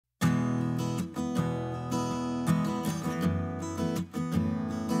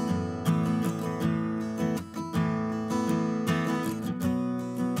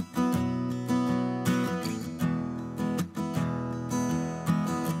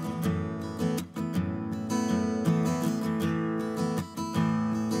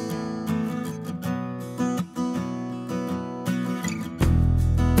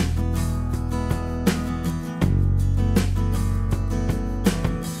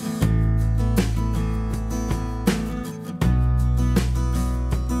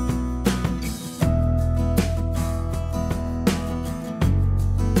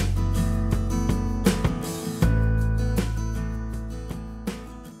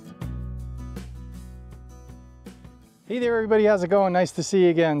Hey there everybody, how's it going? Nice to see you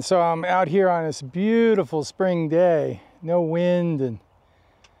again. So I'm out here on this beautiful spring day, no wind, and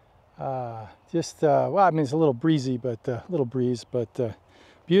well, I mean, it's a little breezy, but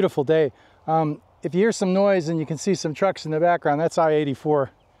beautiful day. If you hear some noise and you can see some trucks in the background, that's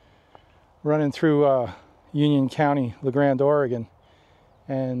I-84 running through Union County, LeGrand, Oregon.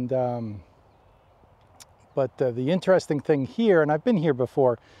 And the interesting thing here, and I've been here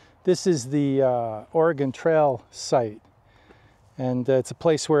before, this is the Oregon Trail site, and it's a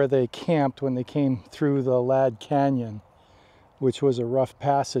place where they camped when they came through the Ladd Canyon, which was a rough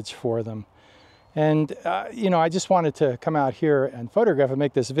passage for them. And you know, I just wanted to come out here and photograph and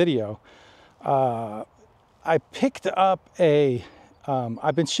make this video. I picked up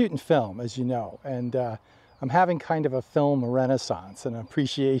I've been shooting film, as you know, and I'm having kind of a film renaissance and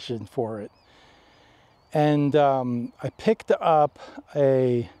appreciation for it. And I picked up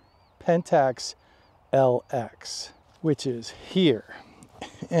a Pentax LX, which is here.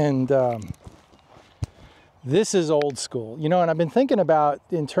 And this is old school, you know, and I've been thinking about,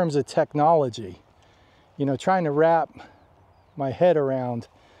 in terms of technology, you know, trying to wrap my head around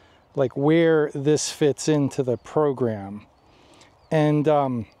like where this fits into the program. And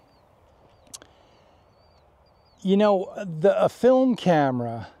you know, a film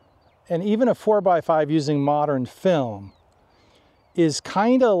camera and even a 4x5 using modern film is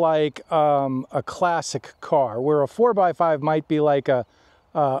kind of like a classic car, where a 4x5 might be like a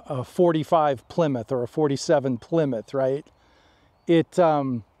 45 Plymouth or a 47 Plymouth, right?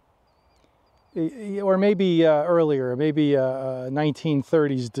 Or maybe earlier, maybe a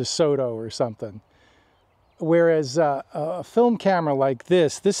 1930s DeSoto or something. Whereas a film camera like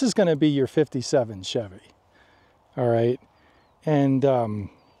this is going to be your 57 Chevy, all right? And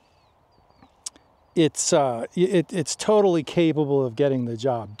it's totally capable of getting the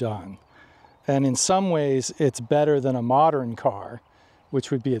job done. And in some ways, it's better than a modern car, which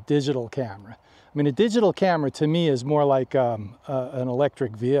would be a digital camera. I mean, a digital camera to me is more like an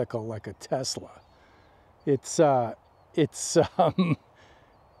electric vehicle, like a Tesla. It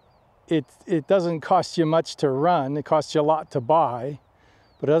doesn't cost you much to run. It costs you a lot to buy,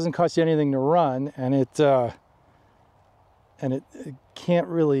 but it doesn't cost you anything to run, and it can't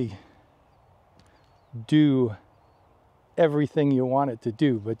really do everything you want it to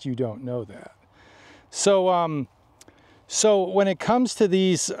do, but you don't know that. So so when it comes to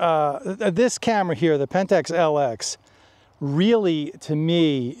these this camera here, the Pentax LX, really to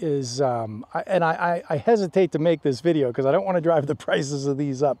me is I hesitate to make this video because I don't want to drive the prices of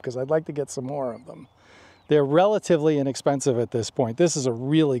these up, because I'd like to get some more of them. They're relatively inexpensive at this point. This is a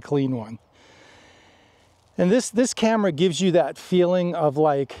really clean one. And this camera gives you that feeling of,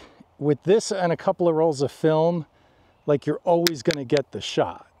 like, with this and a couple of rolls of film, like you're always going to get the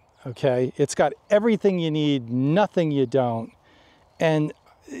shot, okay? It's got everything you need, nothing you don't. And,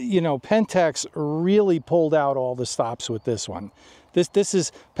 you know, Pentax really pulled out all the stops with this one.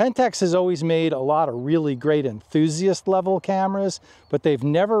 Pentax has always made a lot of really great enthusiast level cameras, but they've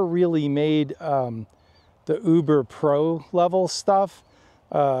never really made the Uber Pro level stuff.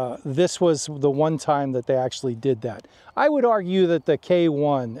 This was the one time that they actually did that. I would argue that the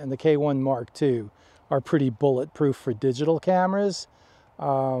K1 and the K1 Mark II are pretty bulletproof for digital cameras.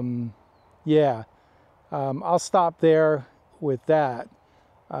 Yeah, I'll stop there with that,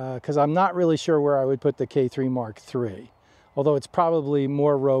 because I'm not really sure where I would put the K3 Mark III, although it's probably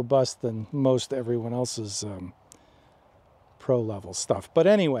more robust than most everyone else's pro level stuff. But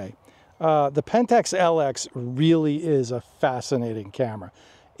anyway, the Pentax LX really is a fascinating camera.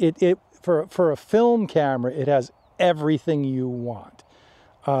 For a film camera, it has everything you want.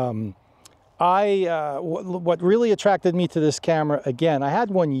 What really attracted me to this camera, again, I had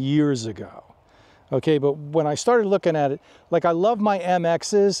one years ago, okay, but when I started looking at it, like, I love my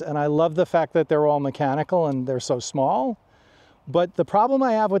MXs, and I love the fact that they're all mechanical and they're so small, but the problem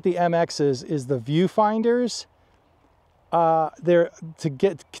I have with the MXs is the viewfinders. To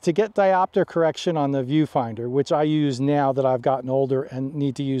get diopter correction on the viewfinder, which I use now that I've gotten older and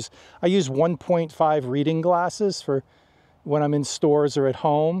need to use, I use 1.5 reading glasses for when I'm in stores or at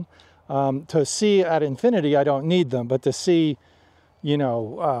home. To see at infinity, I don't need them, but to see, you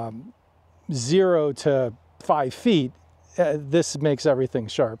know, 0 to 5 feet, this makes everything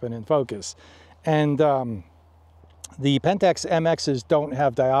sharp and in focus. And the Pentax MXs don't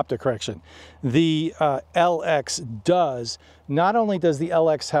have diopter correction. The LX does. Not only does the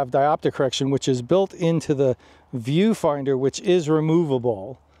LX have diopter correction, which is built into the viewfinder, which is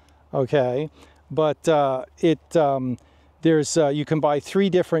removable, okay, but you can buy 3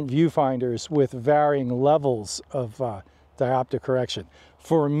 different viewfinders with varying levels of diopter correction.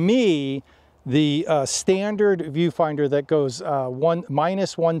 For me, The standard viewfinder that goes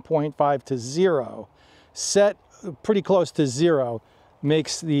minus 1.5 to 0, set pretty close to 0,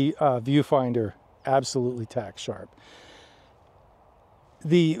 makes the viewfinder absolutely tack sharp.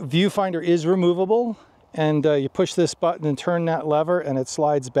 The viewfinder is removable, and you push this button and turn that lever and it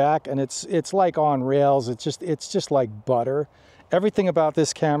slides back, and it's like on rails. It's just like butter. Everything about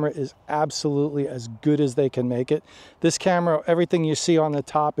this camera is absolutely as good as they can make it. This camera, everything you see on the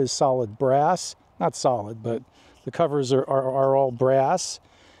top is solid brass. Not solid, but the covers are all brass.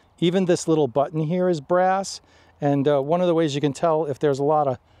 Even this little button here is brass. And one of the ways you can tell if there's a lot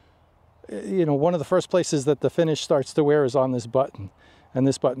of, one of the first places that the finish starts to wear is on this button. And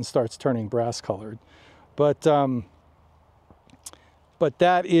this button starts turning brass colored. But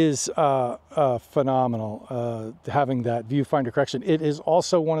that is phenomenal, having that viewfinder correction. It is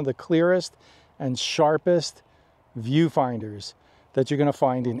also one of the clearest and sharpest viewfinders that you're going to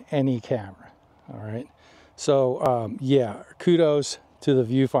find in any camera. All right. So yeah, kudos to the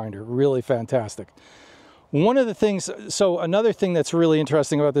viewfinder. Really fantastic. One of the things, so another thing that's really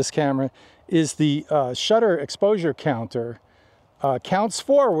interesting about this camera is the shutter exposure counter counts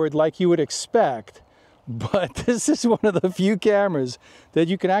forward like you would expect. But this is one of the few cameras that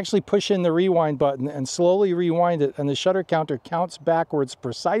you can actually push in the rewind button and slowly rewind it, and the shutter counter counts backwards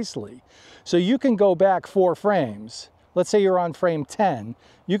precisely. So you can go back 4 frames. Let's say you're on frame 10.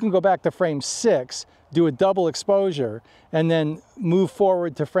 You can go back to frame 6, do a double exposure, and then move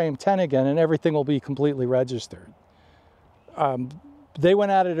forward to frame 10 again, and everything will be completely registered. They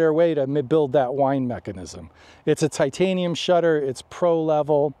went out of their way to build that wind mechanism. It's a titanium shutter. It's pro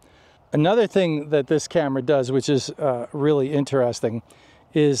level. Another thing that this camera does, which is really interesting,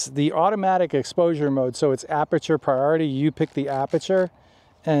 is the automatic exposure mode. So it's aperture priority. You pick the aperture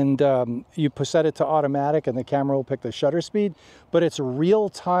and you set it to automatic, and the camera will pick the shutter speed, but it's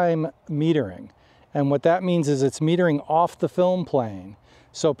real-time metering. And what that means is it's metering off the film plane.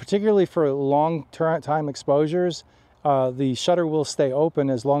 So particularly for long-time exposures, the shutter will stay open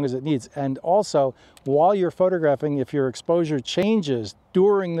as long as it needs. And also, while you're photographing, if your exposure changes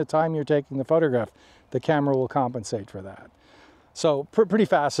during the time you're taking the photograph, the camera will compensate for that. So pretty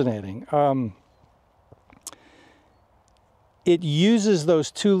fascinating. It uses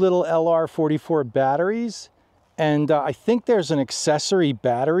those 2 little LR44 batteries, and I think there's an accessory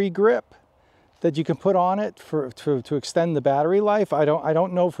battery grip that you can put on it to extend the battery life. I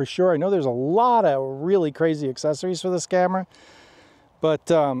don't know for sure. I know there's a lot of really crazy accessories for this camera, but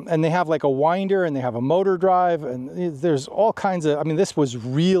and they have like a winder, and they have a motor drive, and there's all kinds of. I mean, this was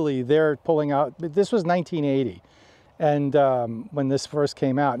really, they're pulling out. This was 1980, and when this first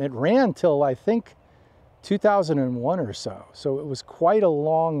came out, and it ran till I think 2001 or so. So it was quite a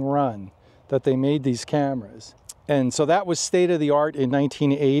long run that they made these cameras, and so that was state of the art in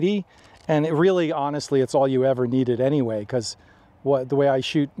 1980. And it really, honestly, it's all you ever needed anyway, because the way I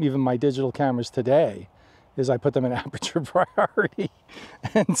shoot even my digital cameras today is I put them in aperture priority,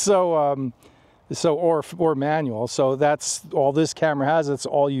 and so or manual. So that's all this camera has. That's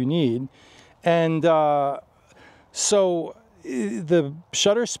all you need, and so the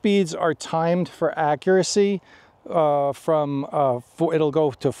shutter speeds are timed for accuracy. It'll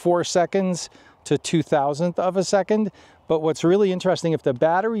go to 4 seconds to 2,000th of a second. But what's really interesting, if the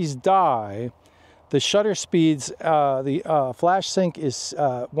batteries die, the shutter speeds, the flash sync is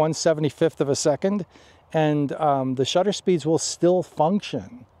 1/75th of a second, and the shutter speeds will still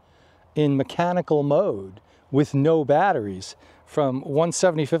function in mechanical mode with no batteries from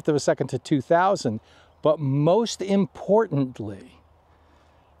 1/75th of a second to 2,000. But most importantly,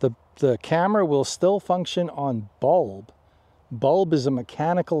 the camera will still function on bulb. Bulb is a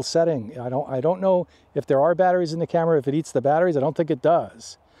mechanical setting. I don't know if there are batteries in the camera. If it eats the batteries, I don't think it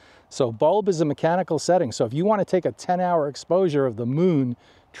does. So bulb is a mechanical setting. So if you want to take a 10-hour exposure of the moon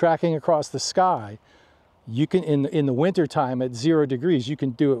tracking across the sky, you can, in the winter time at 0 degrees, you can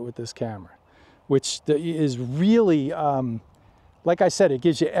do it with this camera, which is really, like I said, it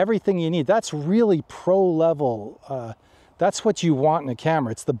gives you everything you need. That's really pro level. That's what you want in a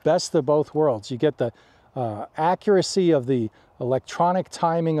camera. It's the best of both worlds. You get the accuracy of the electronic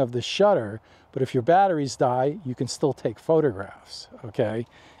timing of the shutter, but if your batteries die, you can still take photographs, okay?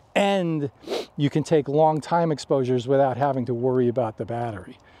 And you can take long time exposures without having to worry about the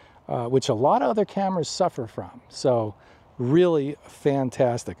battery, which a lot of other cameras suffer from. So really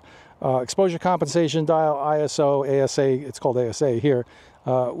fantastic. Exposure compensation dial, ISO, ASA, it's called ASA here,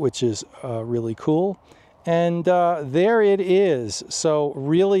 which is really cool. And there it is. So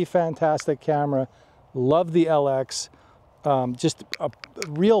really fantastic camera. Love the LX. Just a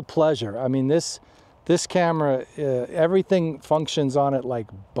real pleasure. I mean, this camera, everything functions on it like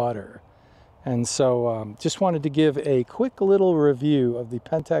butter. And so just wanted to give a quick little review of the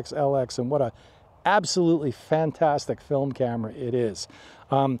Pentax LX and what a absolutely fantastic film camera it is.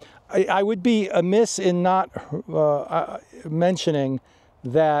 I would be amiss in not mentioning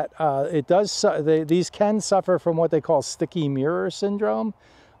that these can suffer from what they call sticky mirror syndrome,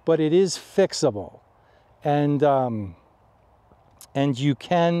 but it is fixable, and you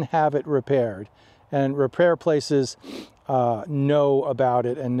can have it repaired, and repair places know about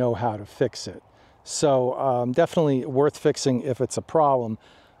it and know how to fix it. So definitely worth fixing if it's a problem.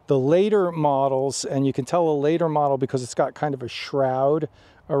 The later models, and you can tell a later model because it's got kind of a shroud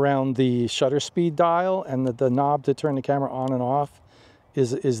around the shutter speed dial, and the knob to turn the camera on and off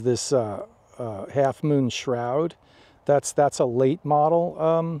is this half moon shroud. That's a late model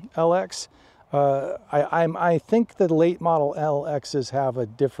LX. I think the late model LXs have a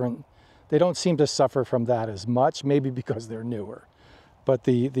different, they don't seem to suffer from that as much, maybe because they're newer. But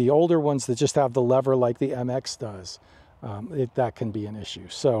the older ones that just have the lever like the MX does, that can be an issue.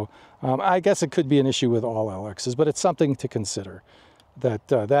 So I guess it could be an issue with all LXs, but it's something to consider.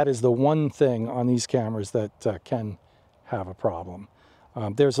 That is the one thing on these cameras that can have a problem.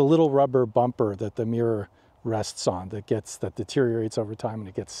 There's a little rubber bumper that the mirror rests on that deteriorates over time, and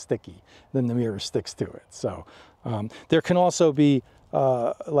it gets sticky. Then the mirror sticks to it. So there can also be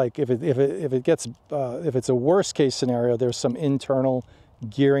like if it's a worst case scenario, there's some internal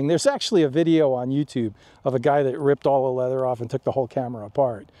gearing. There's actually a video on YouTube of a guy that ripped all the leather off and took the whole camera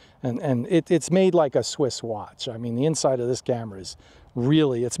apart, and it's made like a Swiss watch. I mean, the inside of this camera is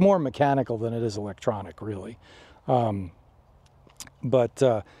really, it's more mechanical than it is electronic, really.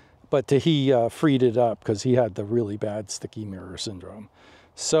 But he freed it up because he had the really bad sticky mirror syndrome.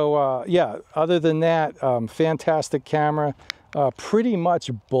 So yeah, other than that, fantastic camera, pretty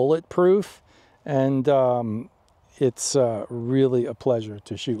much bulletproof, and it's really a pleasure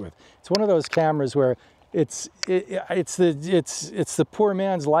to shoot with. It's one of those cameras where it's the poor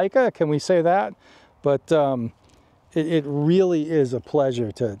man's Leica. Can we say that? But it really is a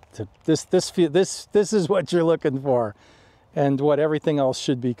pleasure this is what you're looking for, and what everything else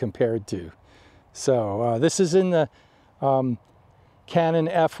should be compared to. So this is in the Canon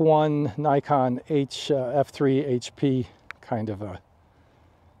F1, Nikon F3 HP kind of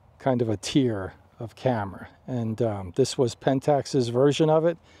a tier of camera, and this was Pentax's version of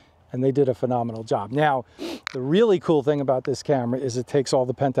it, and they did a phenomenal job. Now, the really cool thing about this camera is it takes all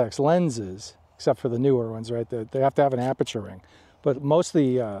the Pentax lenses, except for the newer ones, right? They have to have an aperture ring, but most of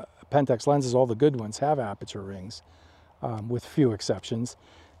the Pentax lenses, all the good ones, have aperture rings. With few exceptions,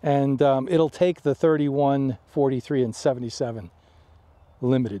 and it'll take the 31, 43, and 77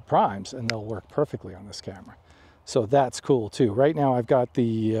 limited primes, and they'll work perfectly on this camera. So that's cool too. Right now I've got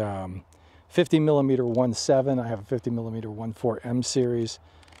the 50mm 1.7. I have a 50mm 1.4 M series,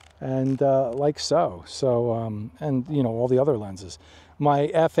 and like so. And you know, all the other lenses. My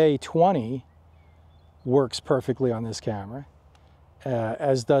FA20 works perfectly on this camera.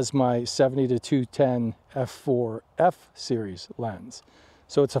 As does my 70-210 f4 F series lens.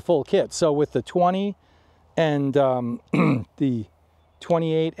 So it's a full kit. So with the 20 and the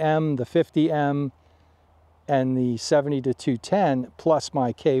 28M, the 50M, and the 70-210 plus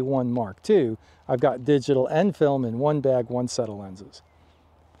my K1 Mark II, I've got digital and film in one bag, one set of lenses.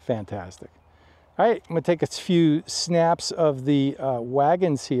 Fantastic. All right, I'm gonna take a few snaps of the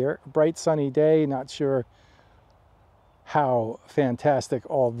wagons here. Bright sunny day, not sure how fantastic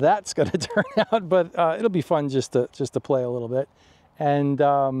all that's going to turn out, but it'll be fun just to play a little bit. And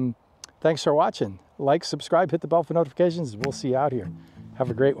thanks for watching. Like, subscribe, hit the bell for notifications. We'll see you out here. Have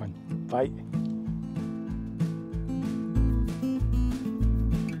a great one. Bye.